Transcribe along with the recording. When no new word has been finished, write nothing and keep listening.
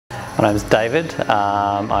My name's David.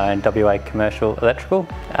 I own WA Commercial Electrical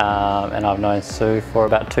and I've known Sue for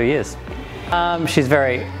about 2 years. She's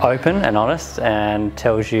very open and honest and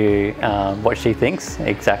tells you what she thinks,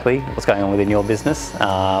 exactly what's going on within your business.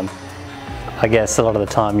 I guess a lot of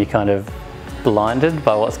the time you're kind of blinded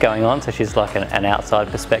by what's going on, so she's like an outside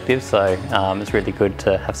perspective, so it's really good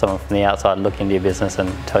to have someone from the outside look into your business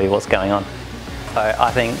and tell you what's going on. So I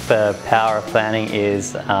think the power of planning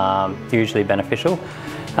is hugely beneficial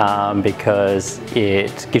because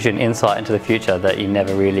it gives you an insight into the future that you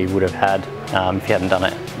never really would have had if you hadn't done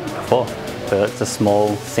it before. So it's a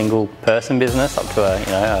small single person business up to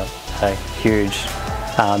a huge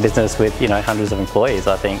business with hundreds of employees.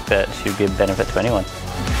 I think that should be a benefit to anyone.